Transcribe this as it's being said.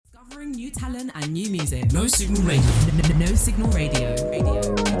Discovering new talent and new music. No Signal Radio. No Signal Radio.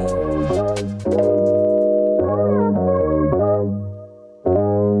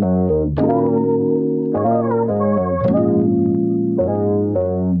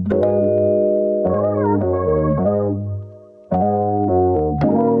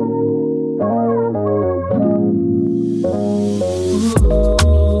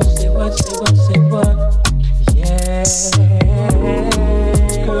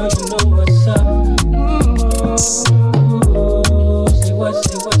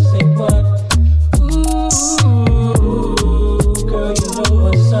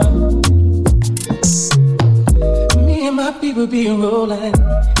 Be rolling,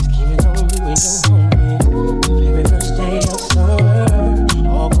 scheming on you and your homies. The very first day of summer,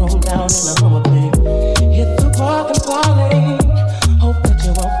 all grown down in a Hummer pig. Hit the park and parlay. Hope that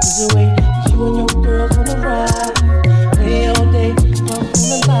you walk the way. You and your girls wanna ride, play all day, puff in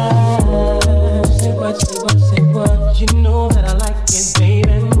the light. Say what, say what, say what. You know that I like it,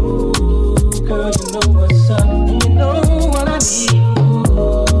 baby. Ooh, girl, you know what's up, and you know what I need.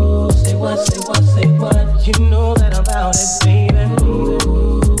 Ooh, say what, say what, say what. You know that I'm about it, baby.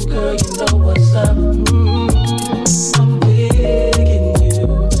 Girl, you know what's up. I'm digging you.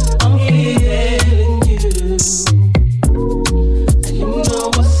 I'm feeling you. And you know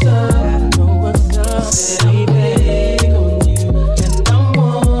what's up. I know what's up. Said I'm big on you, and I'm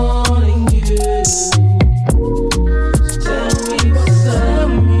wanting you. So tell me what's up. Tell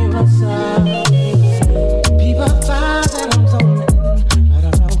me what's up. People find that I'm zoning right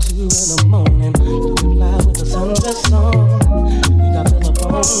around 2 in the morning. Looking fly with the sundress on.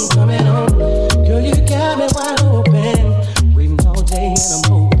 Coming on, girl, you got me wide open, waiting all day and I'm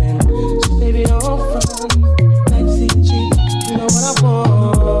hoping. So baby, don't front, like CG, you know what I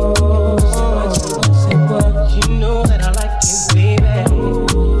want. Say what, you know that I like it, baby. Ooh,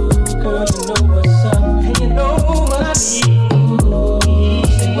 girl, you know what's up, and you know what I need. Ooh,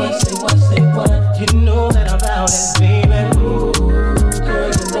 say what, say what, say what, you know that I'm about it, baby. Ooh, girl,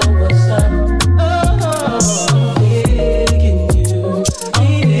 you know what's up.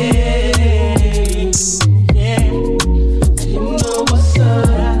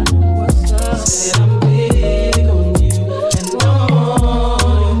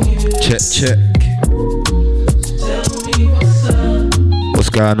 Check. What's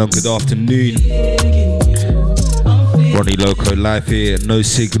going on? Good afternoon. Ronnie Loco live here at No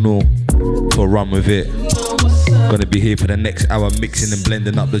Signal for Run With It. Gonna be here for the next hour mixing and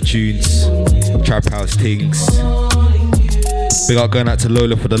blending up the tunes, trap house things. Big up going out to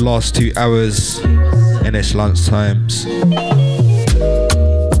Lola for the last 2 hours, NS lunch times.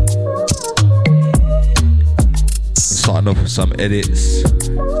 Starting off with some edits.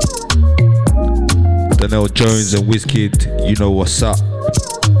 Donnell Jones and Wizkid, You Know What's Up,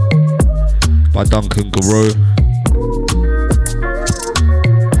 by Duncan Garreau.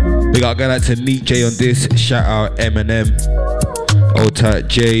 Big up going out to Neat J on this, shout out Eminem, Old Tight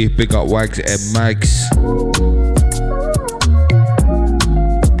J, big up Wags and Mags.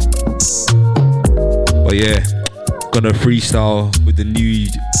 But yeah, gonna freestyle with the new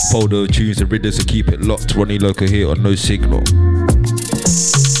folder of tunes and rhythms, so keep it locked. Ronnie Loco here on No Signal.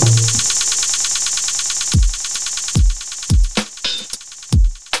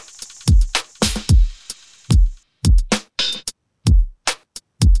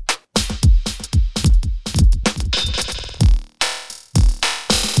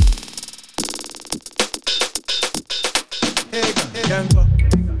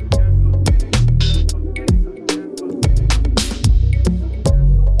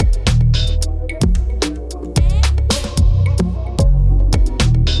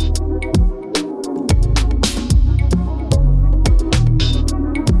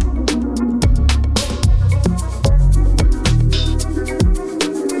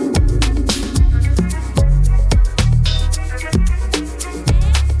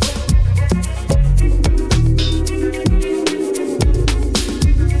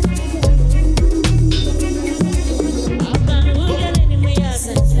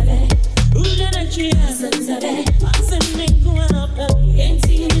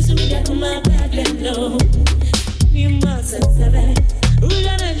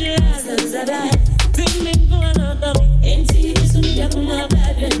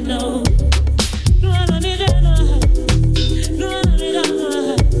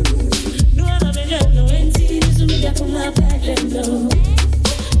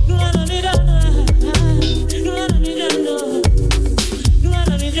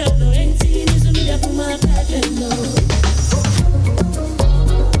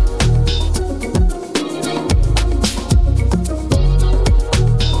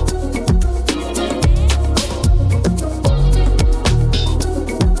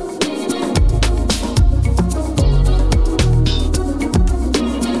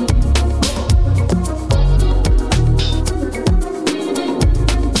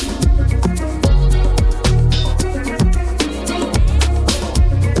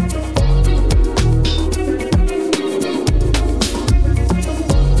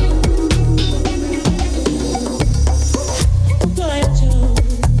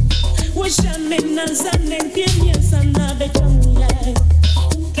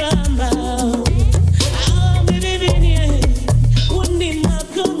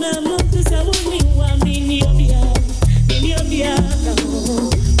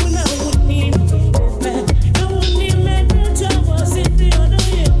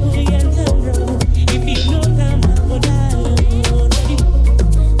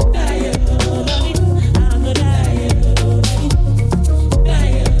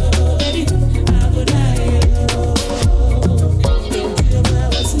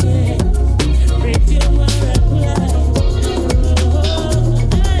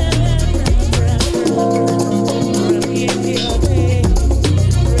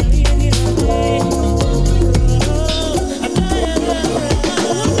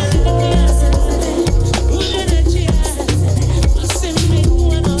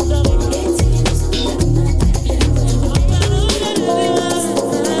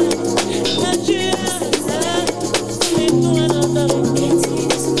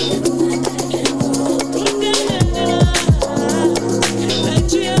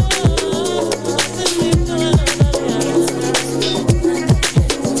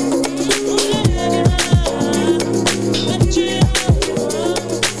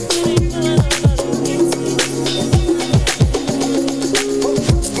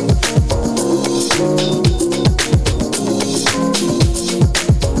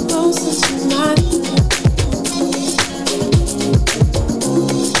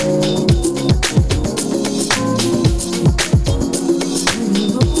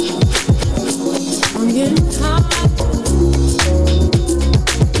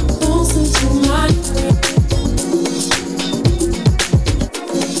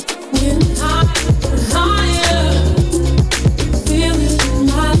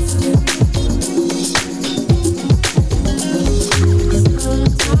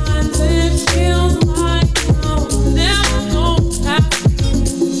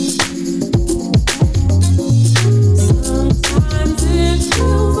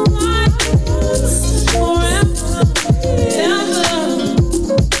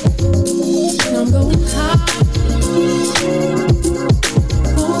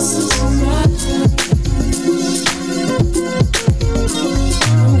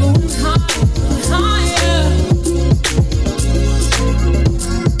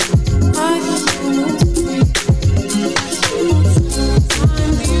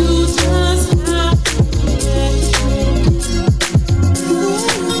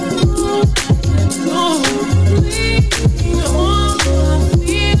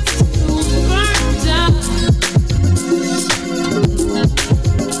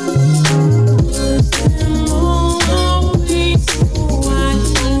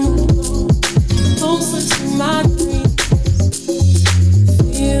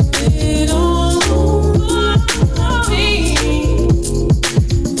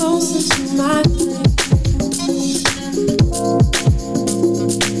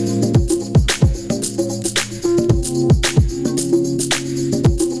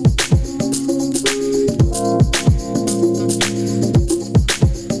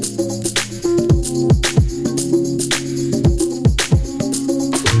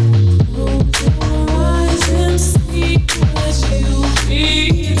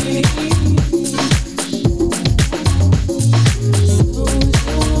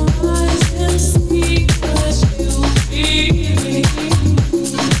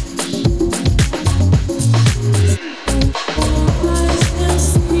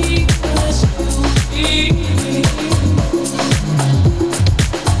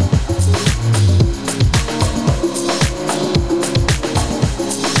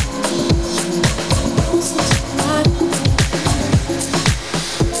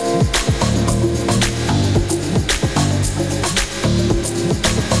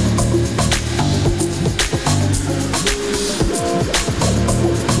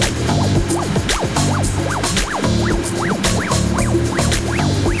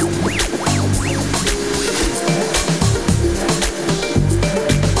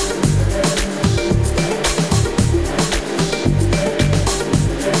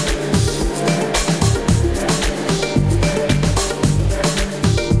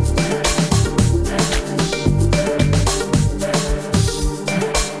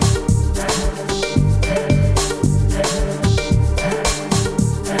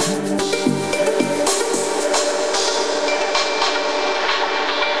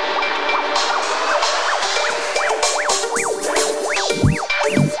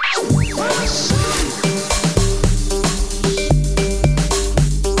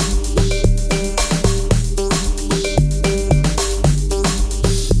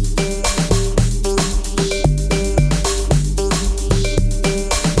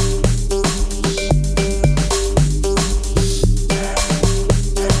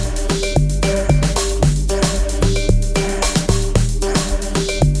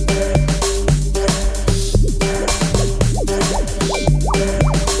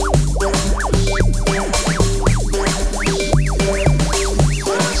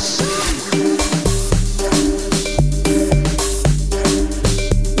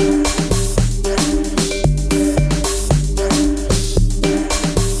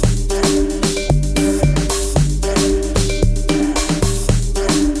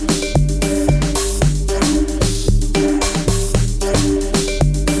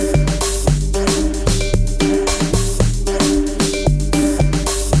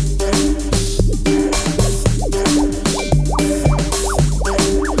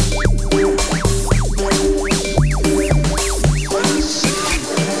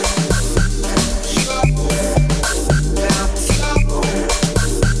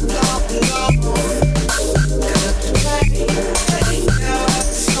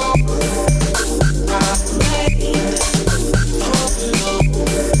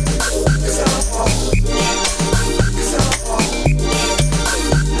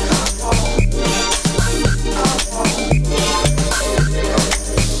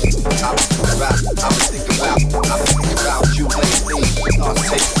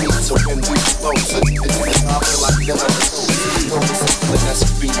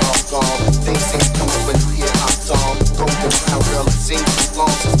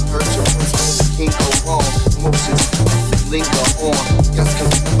 Guess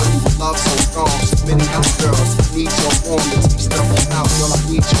cause you never knew love so strong. So many other girls need your warm to take stuff out. Girl, I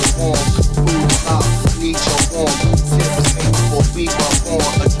need your warm. Food up, need your warm. Sit for space before we were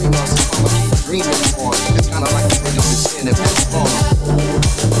born. A dreamer, so I'ma keep dreaming on. It's kinda like the rhythm is in it, it's on.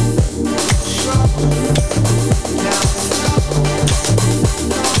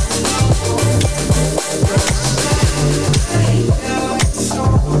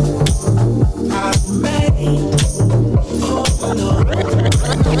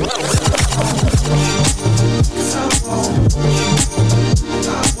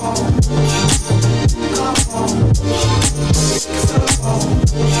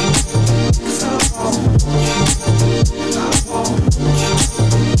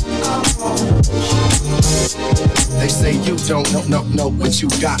 They say you don't know what you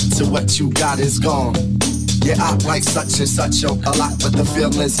got till what you got is gone. Yeah, I like such and such a lot, but the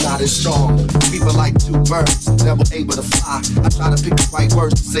feeling's not as strong. People like two birds, never able to fly. I try to pick the right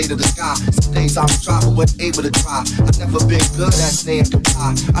words to say to the sky. Some days I'm try, but wasn't able to try. I've never been good at saying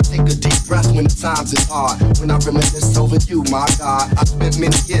goodbye. I take a deep breath when the times is hard. When I reminisce over you, my God. I spent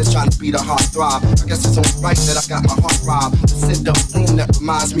many years trying to be the heart throb. I guess it's only right that I got my heart robbed. To send a room that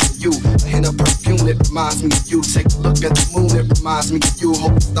reminds me of you. A hint of perfume that reminds me of you. Take a look at the moon that reminds me of you.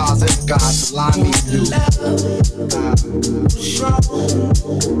 Hope the stars and the gods align me with you. Strong,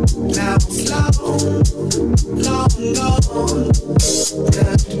 now slow, long gone. The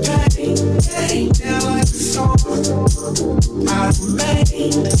pain, down like a song. I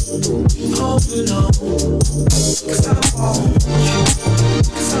remain holding on. 'Cause I'm on,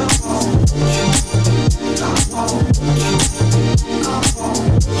 'cause I'm on, I'm on, I'm on.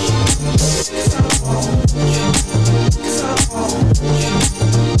 'Cause I'm on, 'cause I'm on,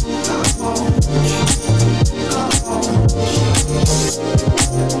 I'm on.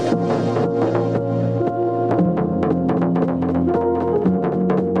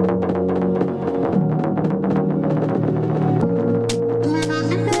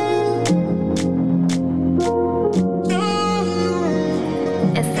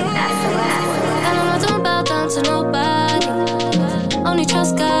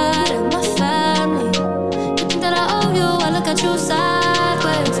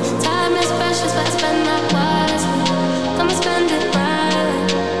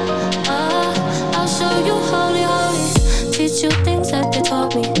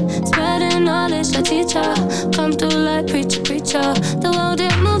 Come through like preacher, preacher. The world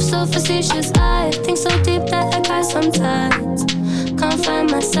it moves so facetious. I think so deep that I cry sometimes. Can't find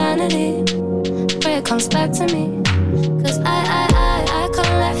my sanity. Pray it comes back to me. 'Cause I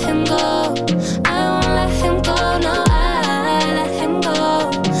can't let him go. I won't let him go. No, I let him go.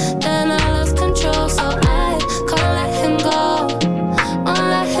 Then I lost control, so I can't let him go. Won't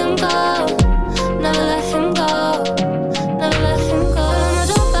let him go. Never let him go. Never let him go. I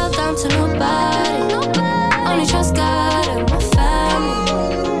don't bow down to nobody. Only trust God and my family.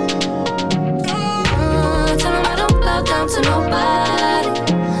 Tell him I don't bow down to nobody.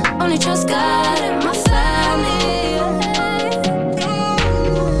 Only trust God and my family.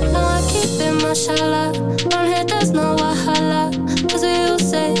 No, I keep it mashallah. Round here there's no wahala. 'Cause we all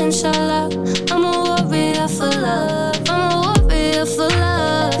say inshallah. I'm a warrior for love. I'm a warrior for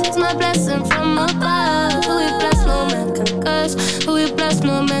love. It's my blessing from above. Who we bless, no man can curse. Who we bless,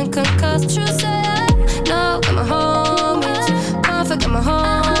 no man can curse. True say no, got my homies. Can't forget my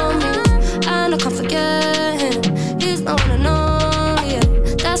homies. I know can't forget him. He's no one to know, yeah.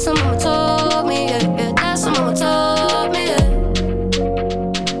 That's what mama told me, yeah, yeah. That's what mama told me, yeah.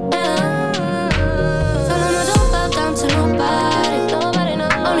 Tell him I don't bow down to nobody. Nobody, no.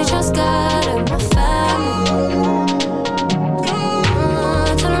 Only trust God and my family.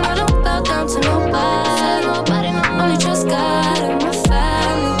 Tell him I don't bow down to nobody. Nobody, no. Only trust God and my family.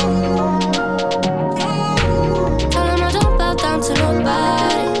 To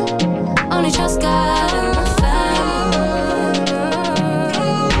nobody, only trust God and my family.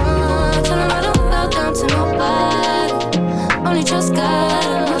 Tell him I don't bow down to nobody, only trust God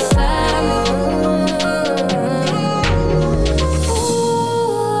and my family.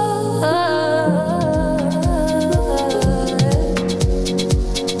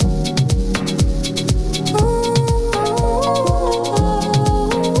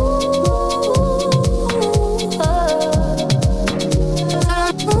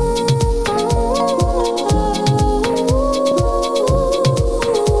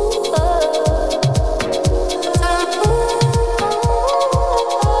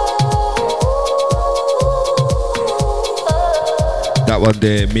 One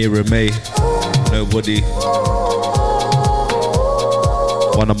there, Mira May, Nobody.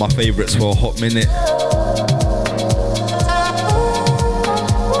 One of my favorites for a hot minute.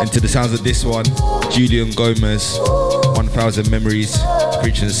 And to the sounds of this one, Julian Gomez, 1000 Memories,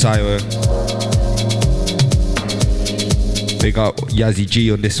 featuring Sio. Big up Yazzie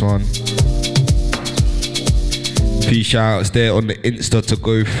G on this one. Few shout outs there on the Insta to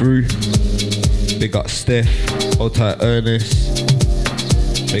go through. Big up Steph, Ota Ernest,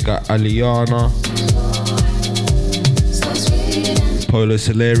 big up Aliana, Polo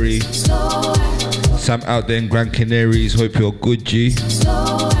Soleri, Sam out there in Gran Canaries, hope you're good, G.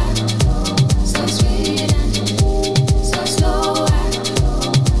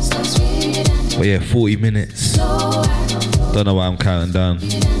 But yeah, 40 minutes. Don't know why I'm counting down.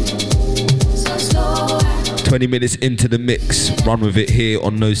 20 minutes into the mix, run with it here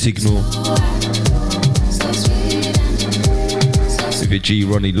on No Signal. With your G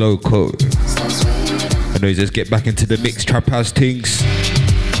Ronnie Loco. Anyways, let's get back into the mix, trap house things.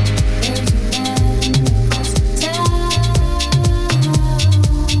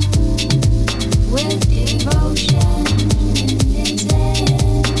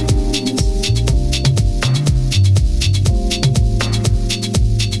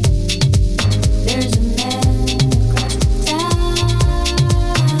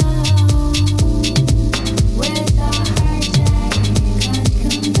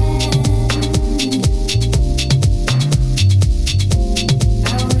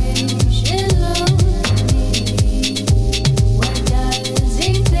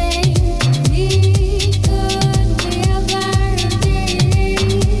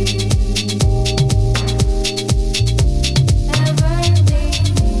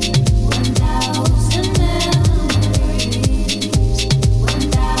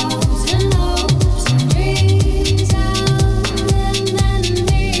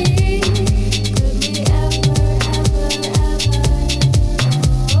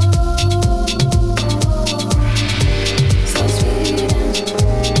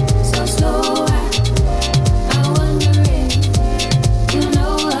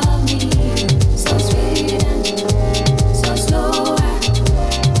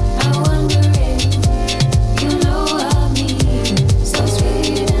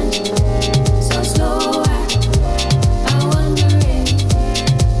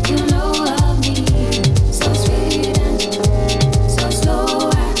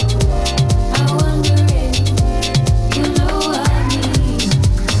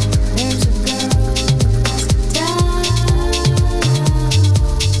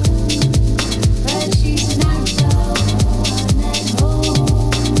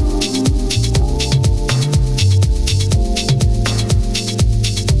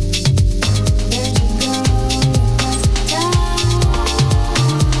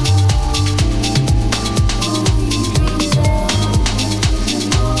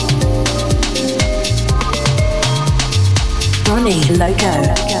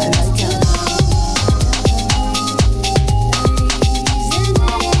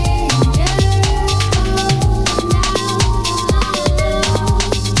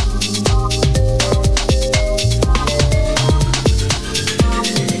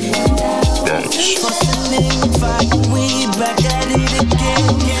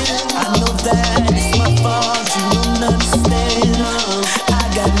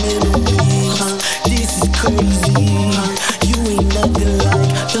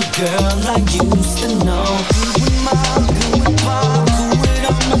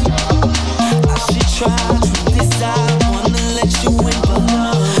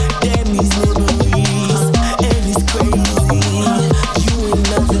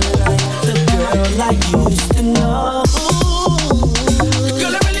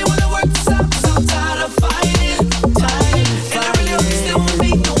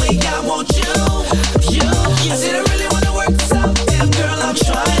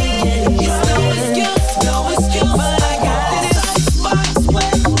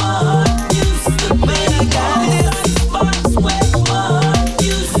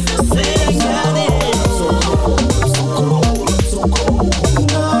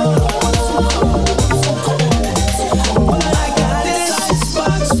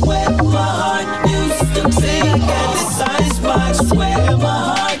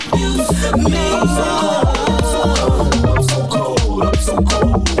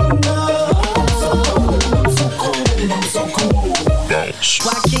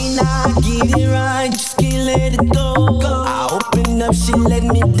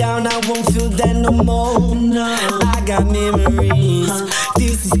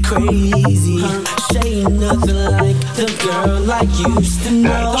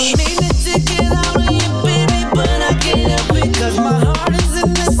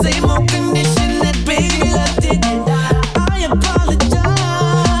 I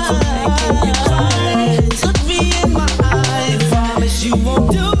apologize.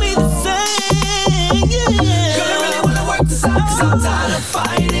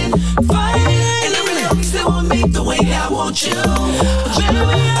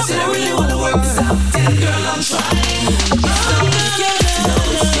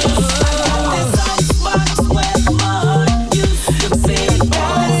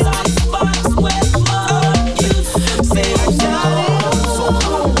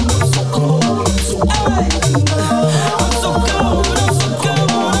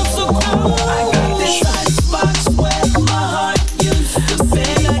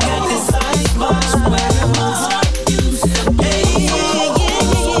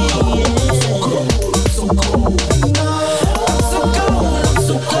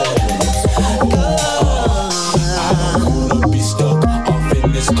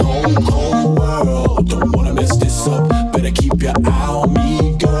 on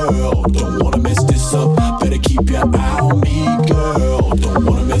me, girl. Don't wanna mess this up, better keep your eye on me, girl. Don't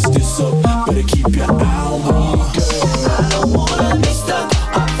wanna mess this up, better keep your eye on me, girl. I don't wanna be stuck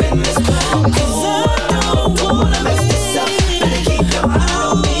up in this club, 'cause I don't wanna mess this up, better keep your eye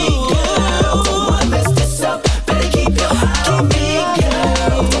on me, girl. Don't wanna mess this up, better keep your eye on me,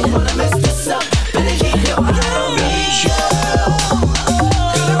 girl. Don't wanna mess this up, better keep your eye on me, girl.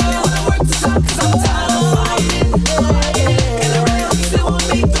 Girl, I really wanna work this out, 'cause I'm tired of fighting. And I really hope you still want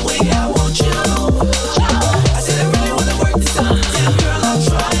me the way I want you. I said I really wanna work this out, and girl, I'll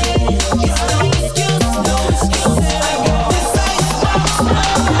try it. It's no excuse, no excuse. I got this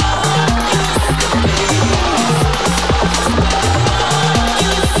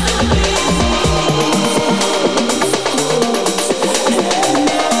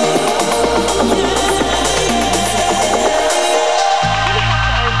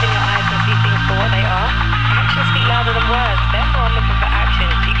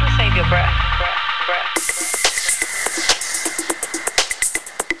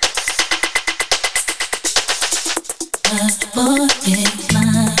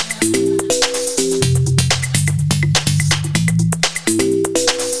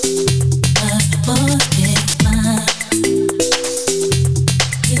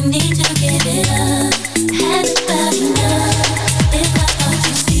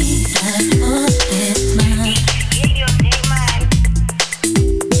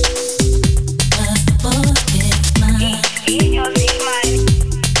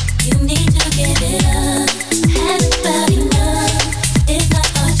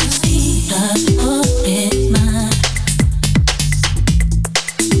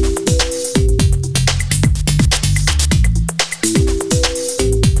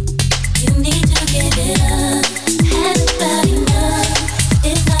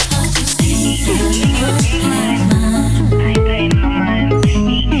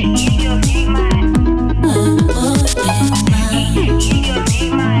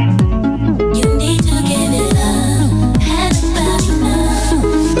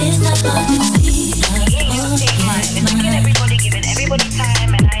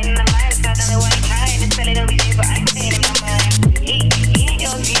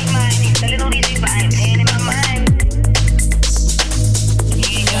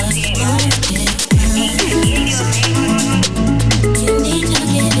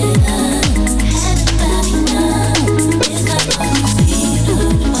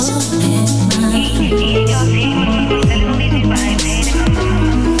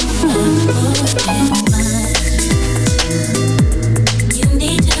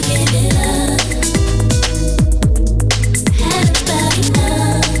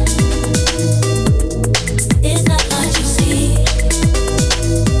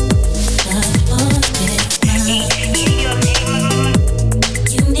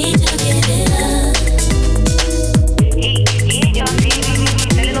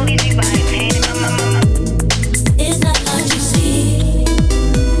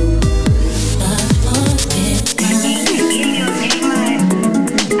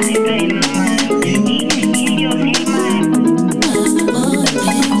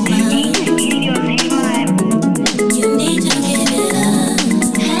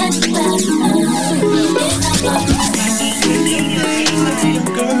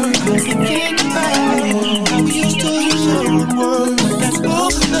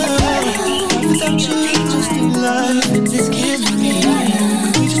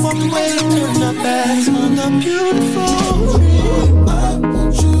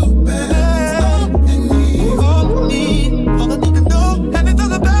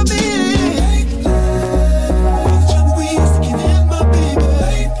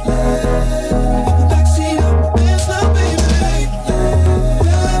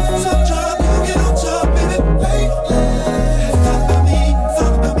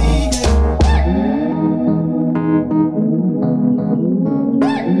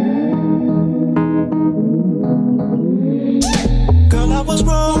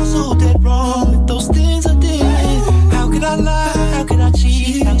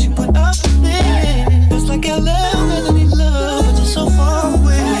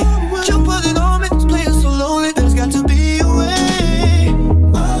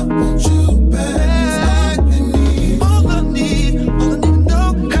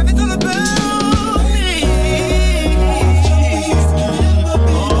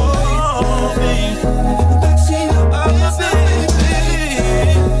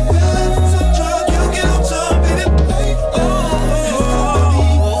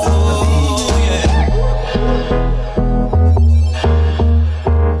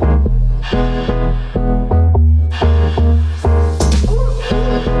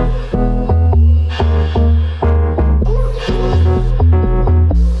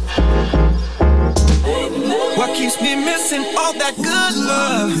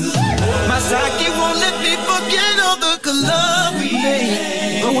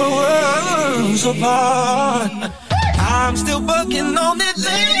years apart. I'm still working on it,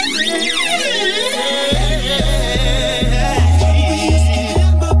 baby.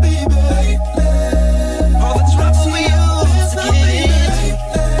 All the trouble we used to get in.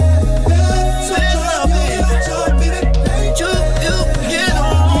 You get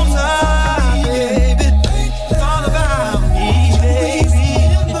on time, baby. Thought about me, baby.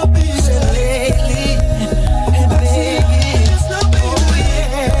 Said lately, and Vegas, oh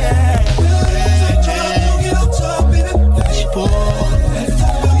yeah.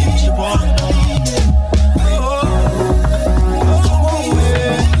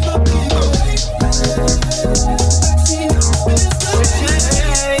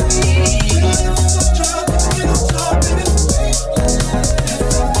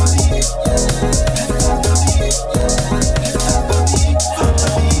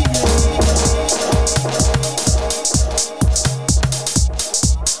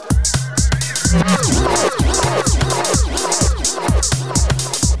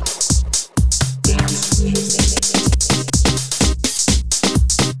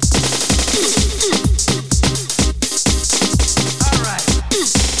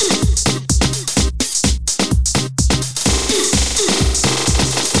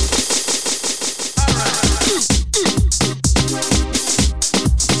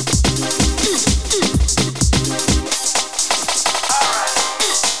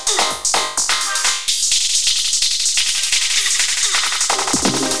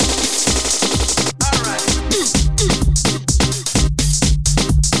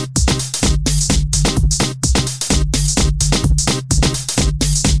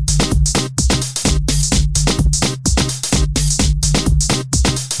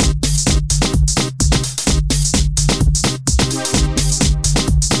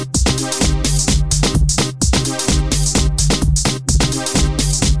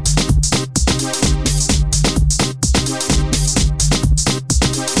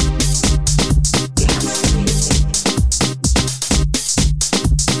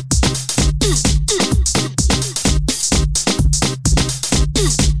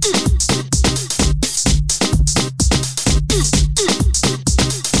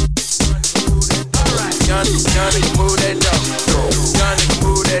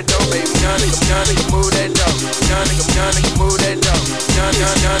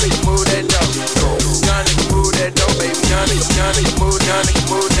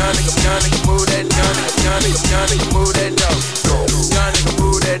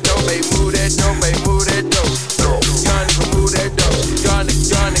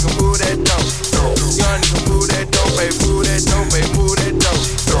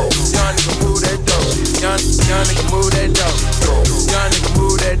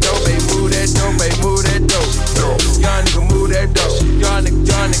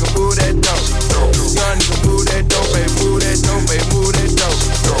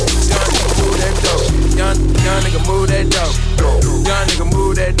 Young nigga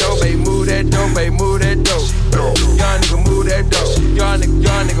move that dope, baby, move that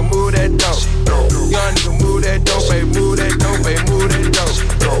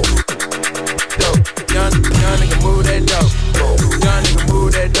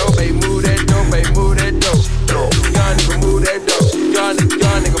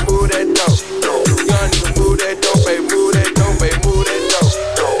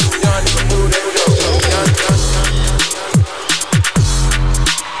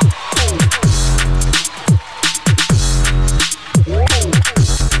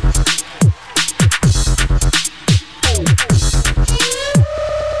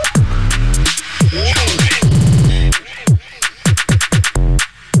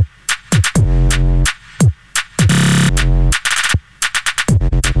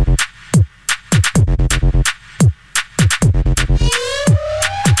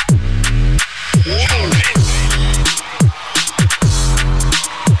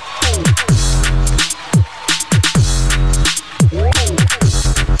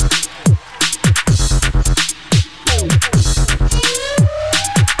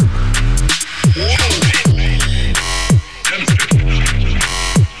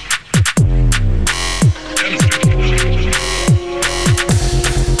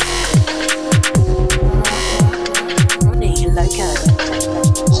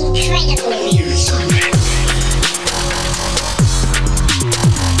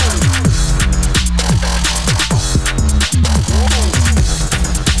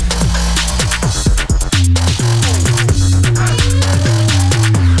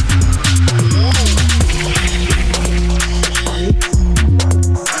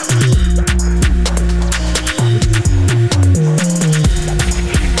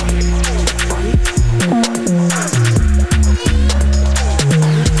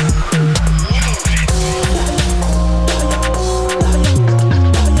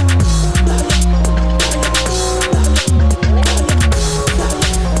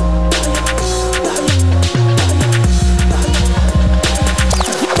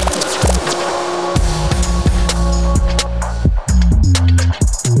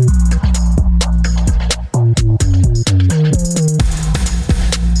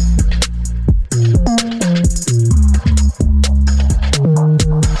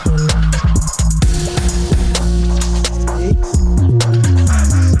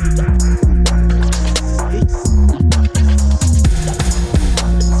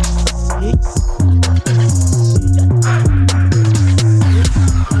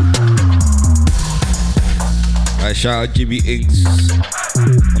Shout out Jimmy Inks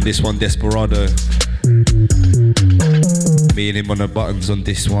on this one, Desperado. Me and him on the buttons on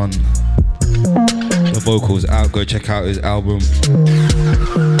this one. The vocals out, go check out his album.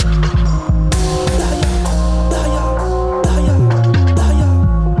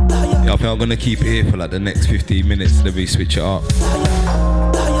 Yeah, I think I'm gonna keep it here for like the next 15 minutes, then we switch it up.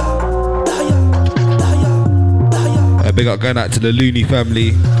 Big up going out to the Looney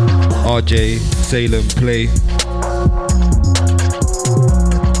family, RJ, Salem, Play.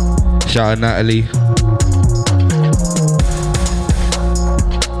 Shout out Natalie.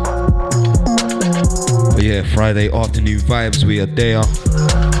 But yeah, Friday afternoon vibes, we are there.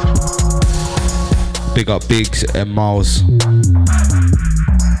 Big up Biggs and Miles.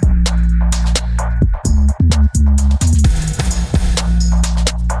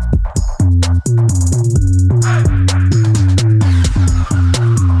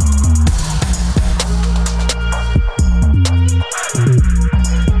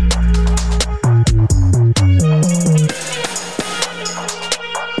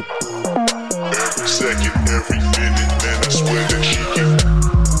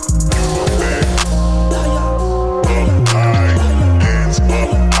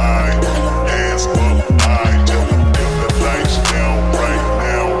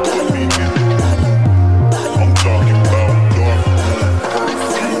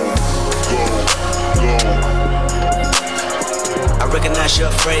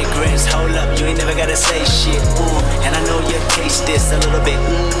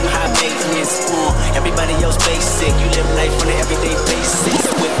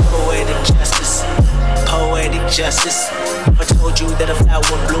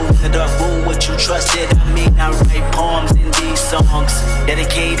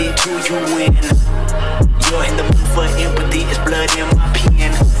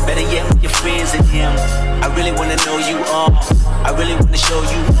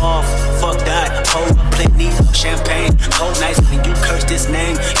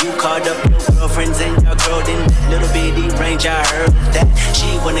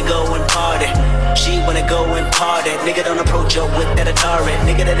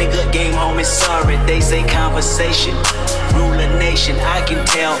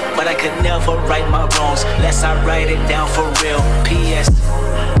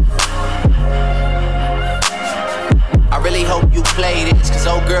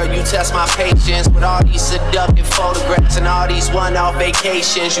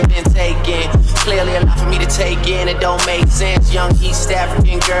 You've been taking, clearly a lot for me to take in. It don't make sense, young East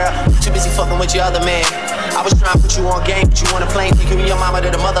African girl, too busy fucking with your other man. I was trying to put you on game, put you on a plane, take you and your mama to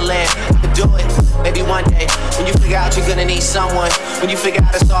the motherland. I could do it, maybe one day, when you figure out you're gonna need someone, when you figure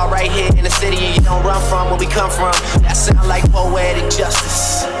out it's all right here in the city and you don't run from where we come from. That sound like poetic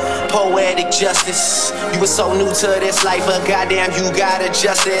justice. Poetic justice. You were so new to this life, but goddamn, you got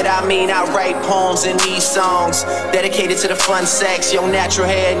adjusted. I mean, I write poems in these songs dedicated to the fun sex, your natural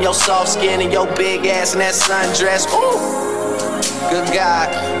hair and your soft skin and your big ass and that sundress. Ooh. Good God,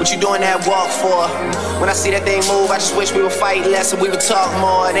 what you doing that walk for? When I see that thing move, I just wish we would fight less and we would talk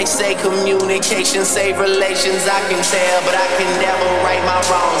more. They say communication save relations, I can tell, but I can never right my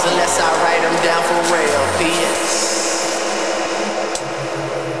wrongs unless I write them down for real. P.S.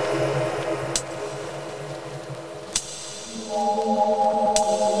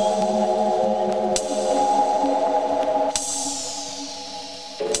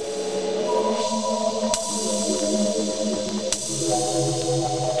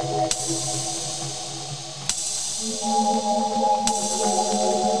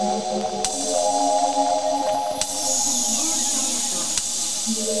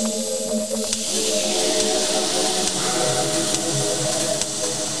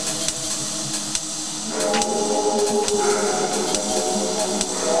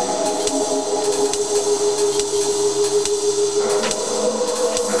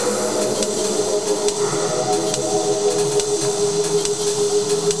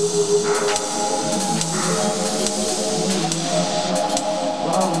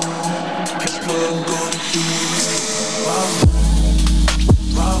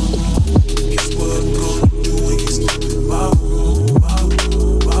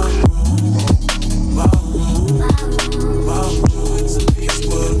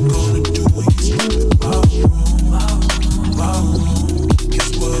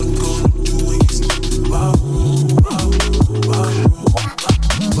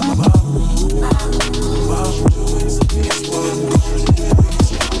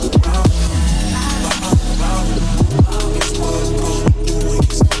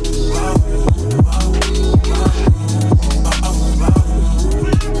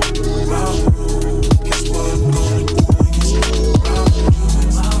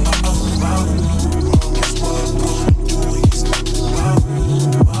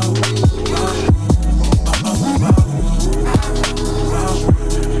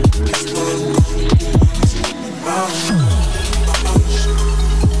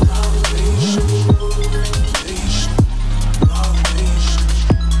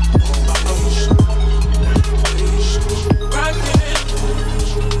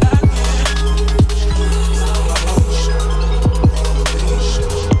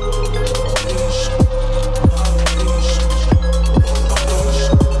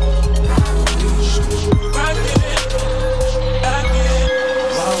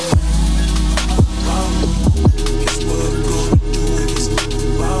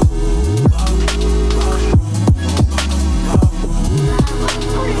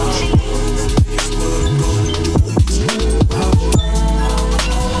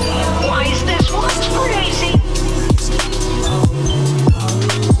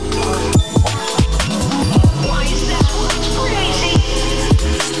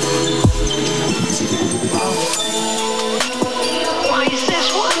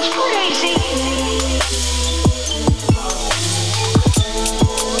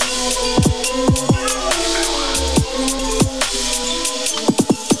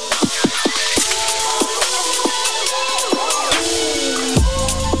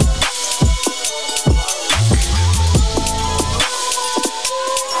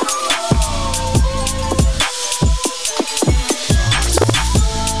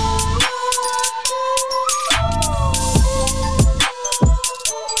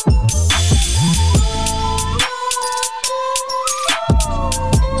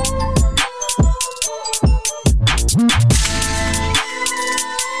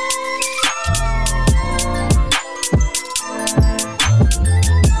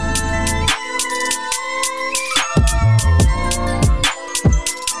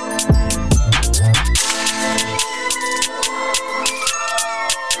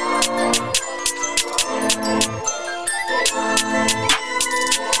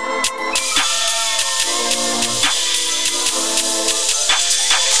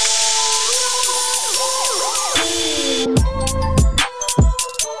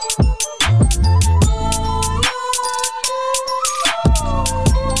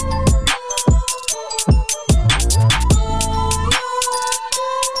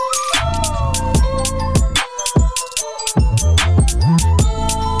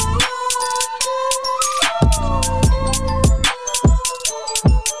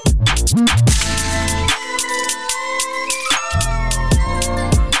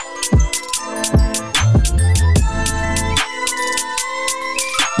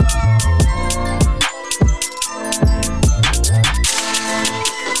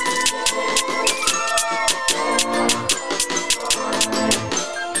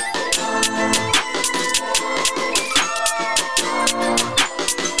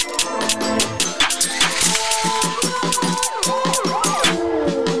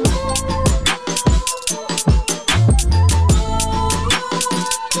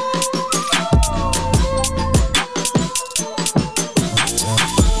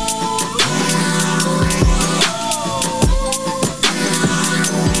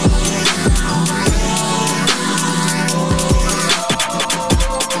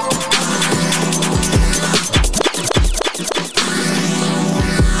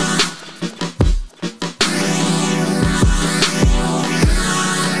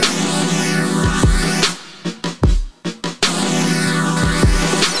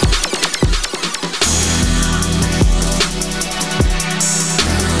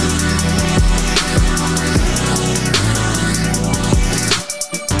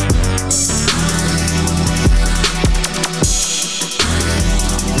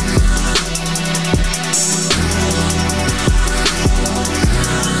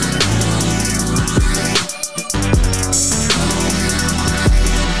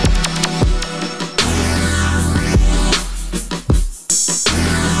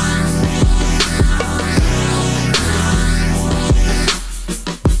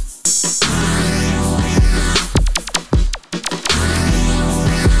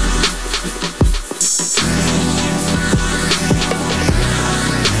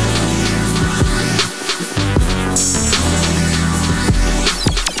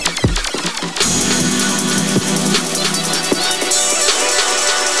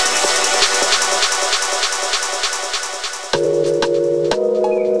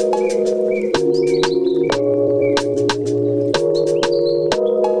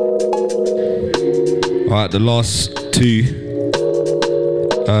 Alright, the last two.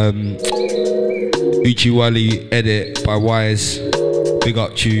 Uchiwali edit by Wise. Big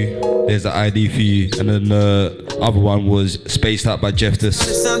up to you. There's the ID for you. And then the other one was Spaced Out by Jeftus.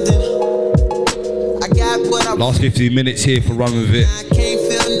 Last 15 minutes here for Run With It.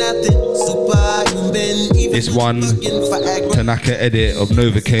 This one, Tanaka edit of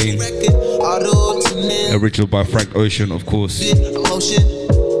Novocaine. Original by Frank Ocean, of course.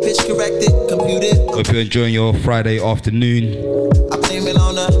 Hope you're enjoying your Friday afternoon. I blame it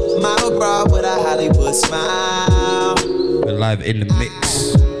on a model bra with a Hollywood smile. We're live in the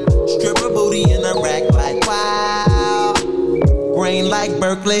mix. Stripper booty in a rack like wow. Brain like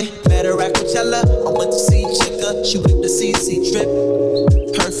Berkeley, better at Coachella. I went to see Chicka, she with the CC trip.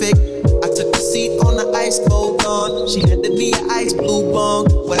 Perfect. I took the seat on the ice cold dawn. She handed me an ice blue bong,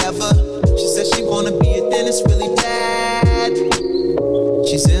 whatever. She said she wanna be a dentist really bad.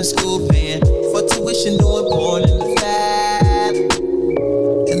 She's in school paying for tuition, doing porn in the fat.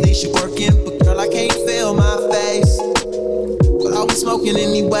 At least you working, but girl, I can't feel my face. But I'll be smoking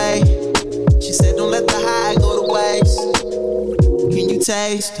anyway. She said, don't let the high go to waste. Can you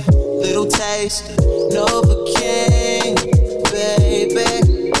taste it? Little taste it? Novocaine, baby,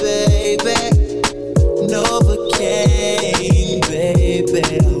 baby. Novocaine, baby,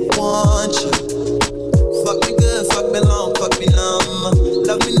 I want you. Fuck me good, fuck me long, fuck me numb.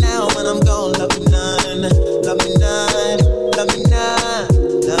 Love me now when I'm gone, love me none. Love me none, love me none.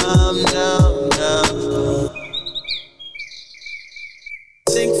 Numb, numb, numb.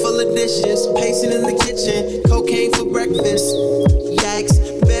 Sink full of dishes, pacing in the kitchen. Cocaine for breakfast, yikes.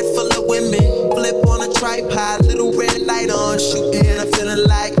 Bed full of women, flip on a tripod. Little red light on, shooting, I'm feeling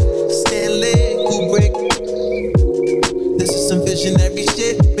like Stanley Kubrick. This is some visionary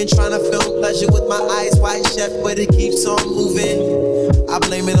shit. Been trying to film pleasure with my eyes wide shut, but it keeps on moving. I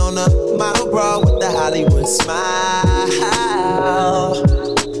blame it on a model bra with the Hollywood smile.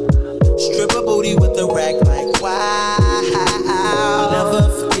 Stripper booty with the rack like wow. Never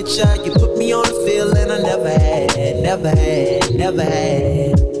forget ya, you put me on a feeling I never had, never had, never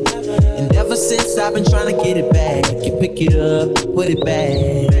had. And ever since I've been trying to get it back, you pick it up, put it back.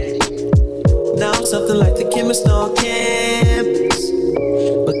 Now I'm something like the chemist on campus,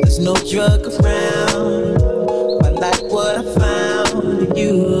 but there's no drug around. I like what I found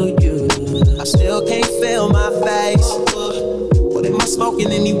in you. I still can't feel my face. What am I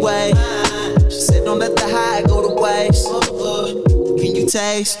smoking anyway? She said don't let the high go to waste. Can you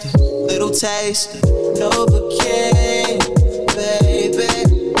taste it? Little taste it? Novocaine, baby,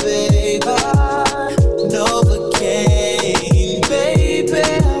 baby. Novocaine, baby,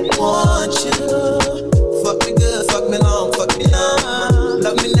 I want you. Fuck me good, fuck me long, fuck me numb.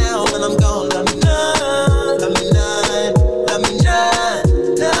 Love me now when I'm gone, love me none. Love me none, love me none.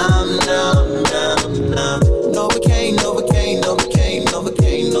 Numb, numb, numb, numb. Novocaine, Novocaine, Novocaine,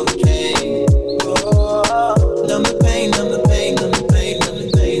 Novocaine, Novocaine. Oh, numb the pain, numb the pain, numb the pain, numb the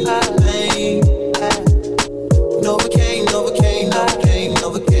pain, numb the pain. Novocaine,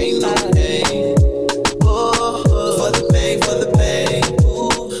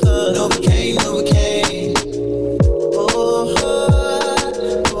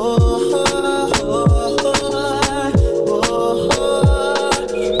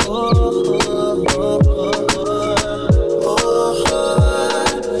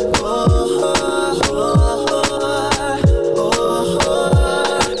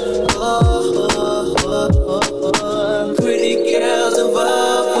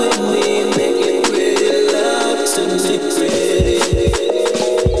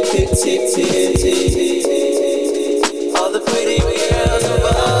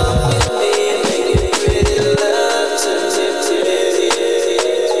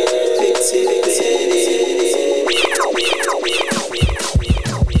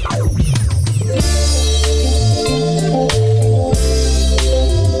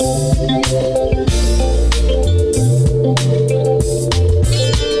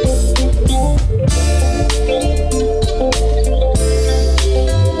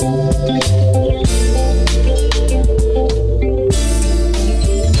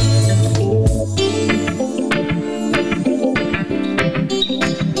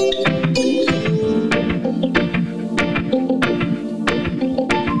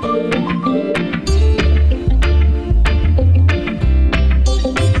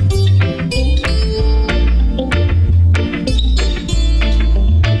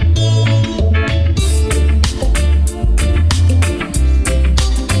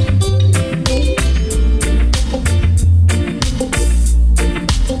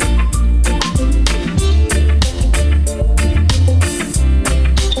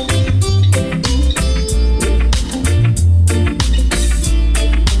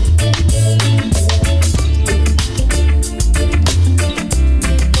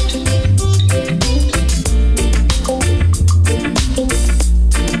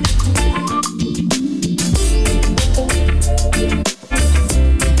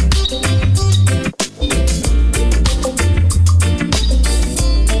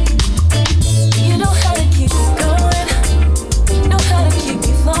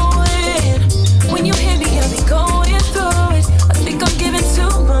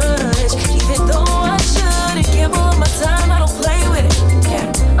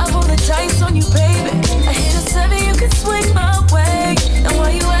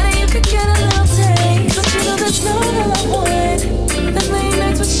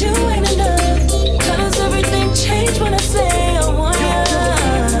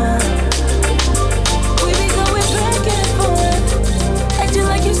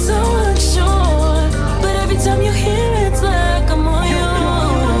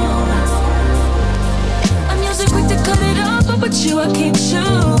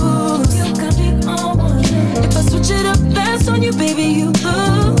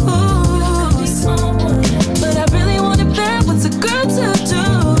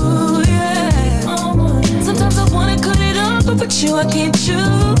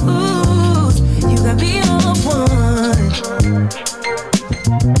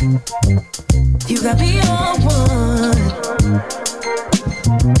 You got me on one.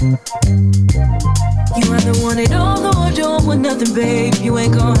 You either want it all or don't want nothing, babe. You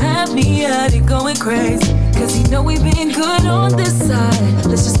ain't gon' have me out and going crazy. Cause you know we've been good on this side.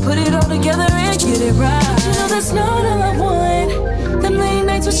 Let's just put it all together and get it right. But you know that's not all I want. Them late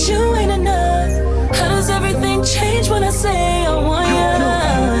nights with you ain't enough. How does everything change when I say I want you?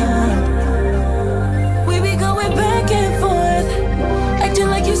 We be going back and forth, acting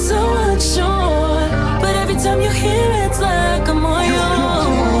like you're so unsure. But every time you hear it, it's like I'm on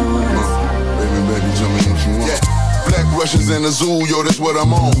yours. Baby, tell me what you want. Black Russians in the zoo, yo, that's what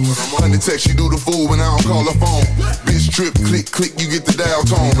I'm on. Honey text, she do the fool when I don't call her phone. Bitch trip, click, click, you get the dial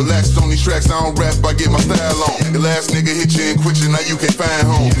tone. Relaxed on these tracks, I don't rap, I get my style on. The last nigga hit you and quit you, now you can't find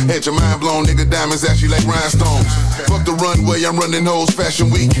home. Had your mind blown, nigga, diamonds actually like rhinestones. Fuck the runway, I'm running hoes,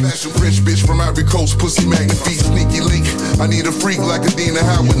 fashion week. French bitch from Ivory Coast, pussy magnet feet, sneaky link. I need a freak like a Dina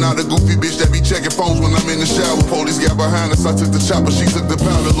Howard, not a goofy bitch that be checking phones when I'm in the shower. Police got behind us, I took the chopper, she took the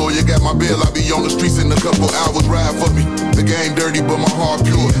powder. Lawyer got my bail, I be on the streets in a couple hours, ride for me. The game dirty, but my heart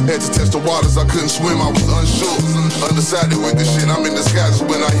pure. Had to test the waters, I couldn't swim, I was unsure. Undecided with this shit, I'm in disguise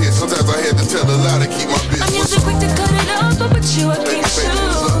when I hit. Sometimes I had to tell a lie to keep my bitch. I'm usually quick to cut it out, but with you I can't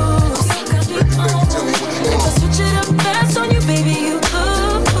choose. If I switch it up fast on you, baby, you lose.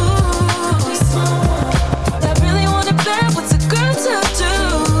 I really want it bad, what's a girl to do?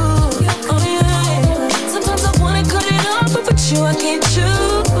 Oh yeah, sometimes I wanna cut it off, but with you I can't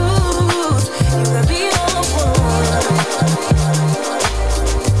choose. You gotta be on one.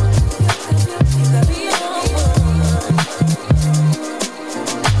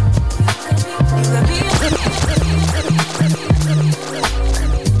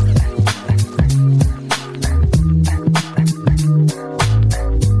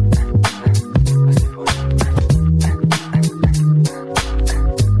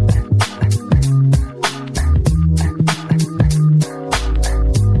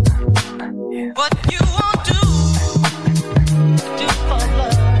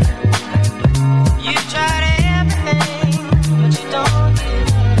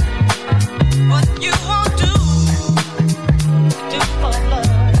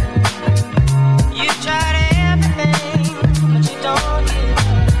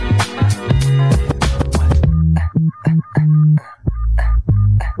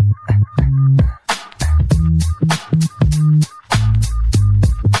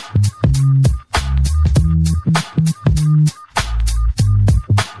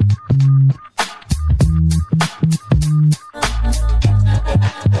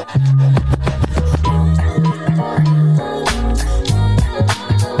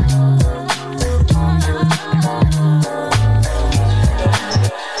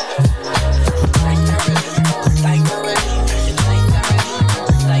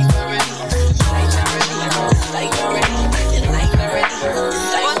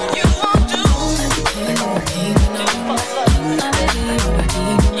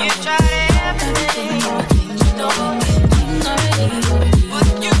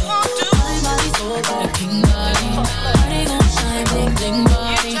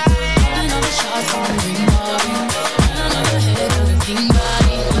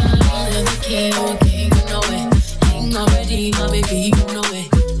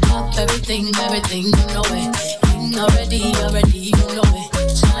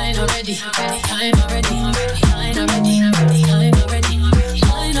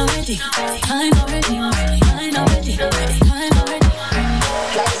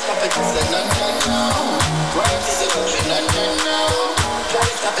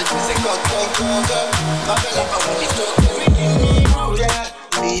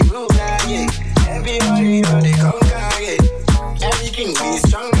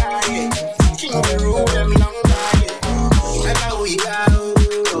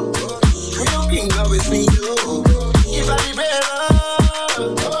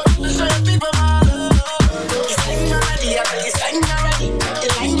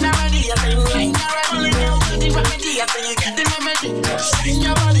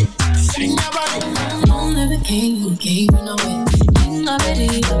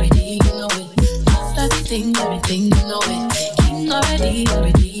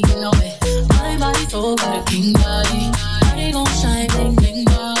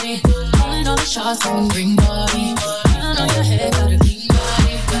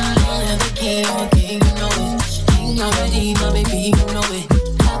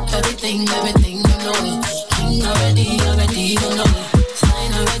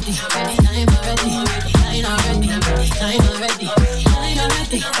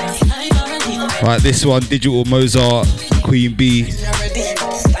 Right, this one, Digital Mozart, Queen B,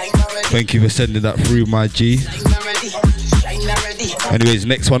 Thank you for sending that through, my G. Anyways,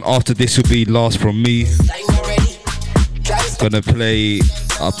 next one after this will be Last From Me. Gonna play,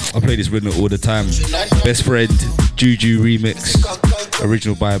 I play this rhythm all the time. Best Friend, Juju remix,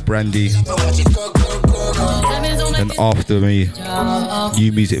 original by Brandy. And after me,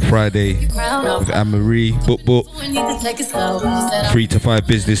 New Music Friday with Anne-Marie, Boop Boop. 3 to 5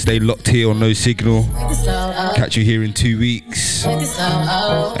 business, stay locked here on No Signal. Catch you here in 2 weeks.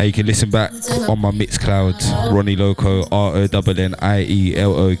 And you can listen back on my Mixcloud, Ronnie Loco, RONNIELOKO.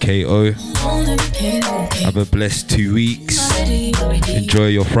 Have a blessed 2 weeks. Enjoy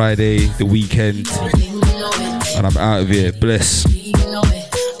your Friday, the weekend. And I'm out of here. Bless.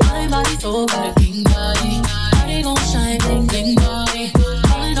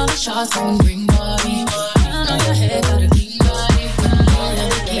 Shots and bring body. I know your head got a king body.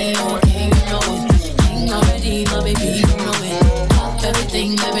 King already, my baby, you know it.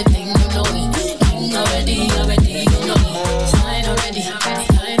 Everything, you know it. King already, you know it. Shine already,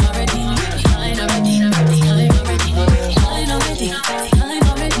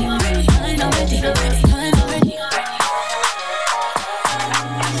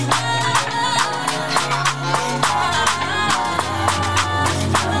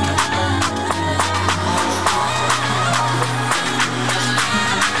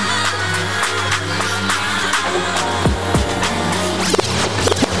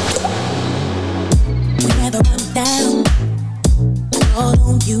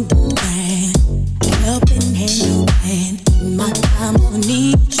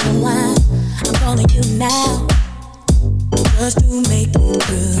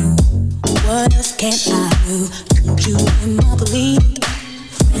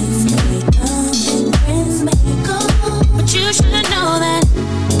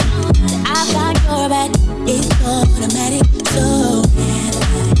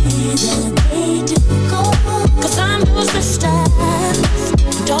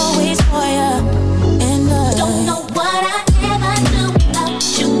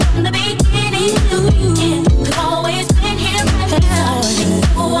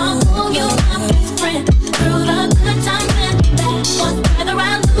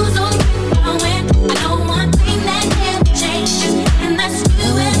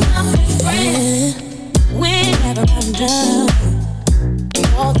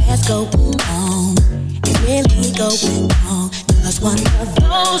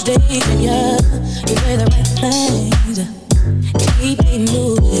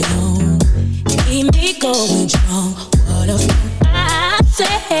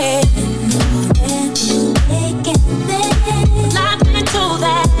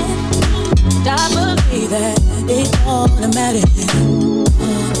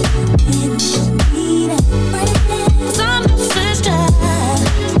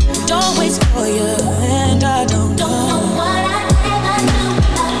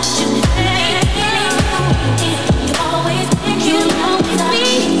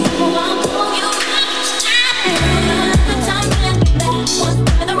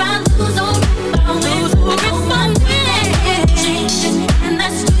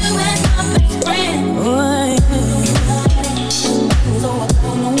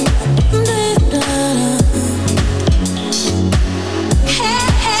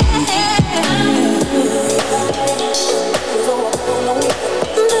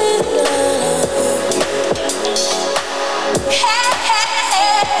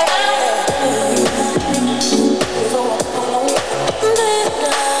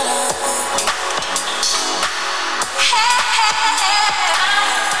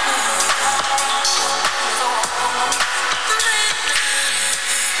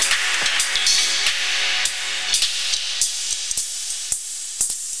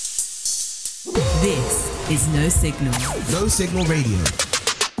 is No Signal. No Signal Radio.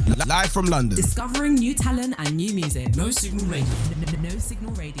 Live from London. Discovering new talent and new music. No Signal Radio. No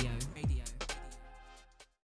Signal Radio.